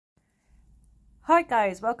Hi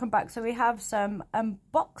guys, welcome back. So we have some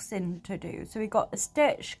unboxing to do. So we got a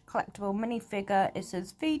Stitch collectible minifigure. It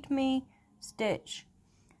says feed me Stitch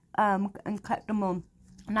and collect them all.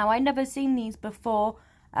 Now I never seen these before.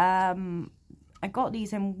 I got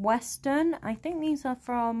these in Western. I think these are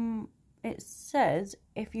from, it says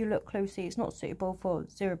if you look closely it's not suitable for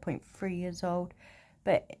 0.3 years old,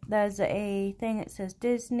 but there's a thing, it says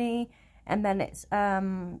Disney, and then it's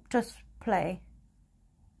just play.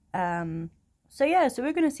 So yeah, so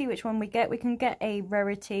we're going to see which one we get. We can get a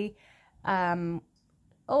rarity. Oh,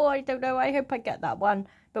 I don't know. I hope I get that one.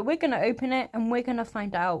 But we're going to open it and we're going to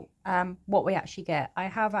find out what we actually get. I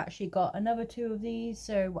have actually got another 2 of these.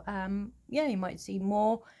 So yeah, you might see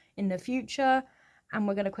more in the future. And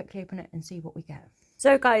we're going to quickly open it and see what we get.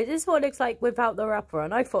 So guys, this is what it looks like without the wrapper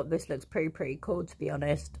on. I thought this looks pretty cool, to be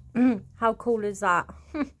honest. How cool is that?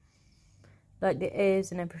 Like the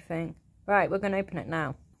ears and everything. Right, we're going to open it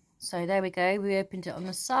now. So there we go, we opened it on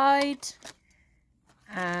the side,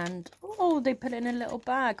 and oh, they put it in a little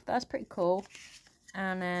bag. That's pretty cool.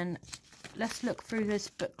 And then let's look through this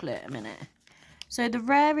booklet a minute. So the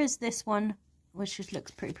rare is this one, which just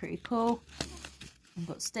looks pretty cool. We've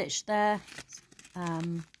got Stitch there.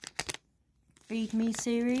 Feed Me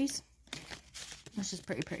series, which is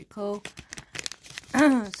pretty cool.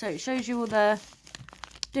 So it shows you all the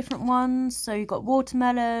different ones. So you've got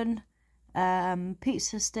watermelon,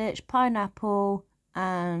 pizza Stitch, pineapple,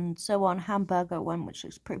 and so on. Hamburger one, which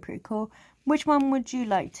looks pretty cool. Which one would you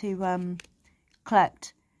like to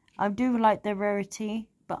collect? I do like the rarity,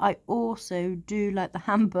 but I also do like the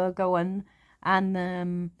hamburger one,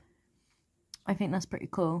 and I think that's pretty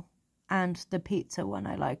cool. And the pizza one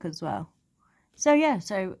I like as well. So yeah,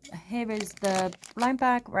 so here is the blind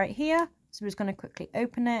bag right here. So we're just going to quickly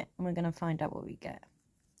open it and we're going to find out what we get.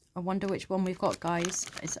 I wonder which one we've got, guys.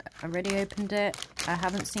 I already opened it. I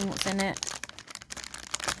haven't seen what's in it.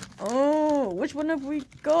 Oh, which one have we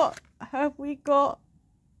got? Have we got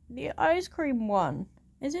the ice cream one?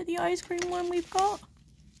 Is it the ice cream one we've got?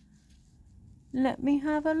 Let me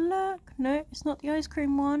have a look. No, it's not the ice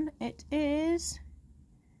cream one. It is...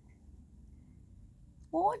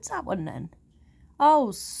 What's that one then?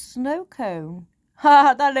 Oh, snow cone.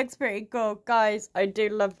 Ha, that looks pretty cool. Guys, I do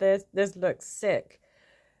love this. This looks sick.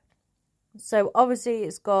 So obviously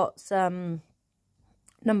it's got some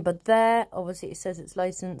number there. Obviously it says it's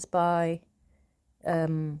licensed by, I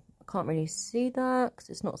can't really see that because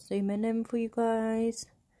it's not zooming in for you guys.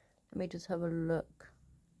 Let me just have a look.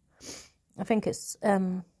 I think it's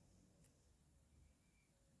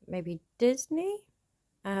maybe Disney.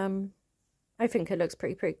 I think it looks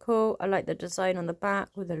pretty cool. I like the design on the back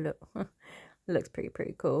with the look. It looks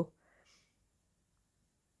pretty cool.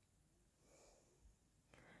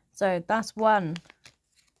 So that's one.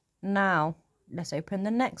 Now, let's open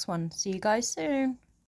the next one. See you guys soon.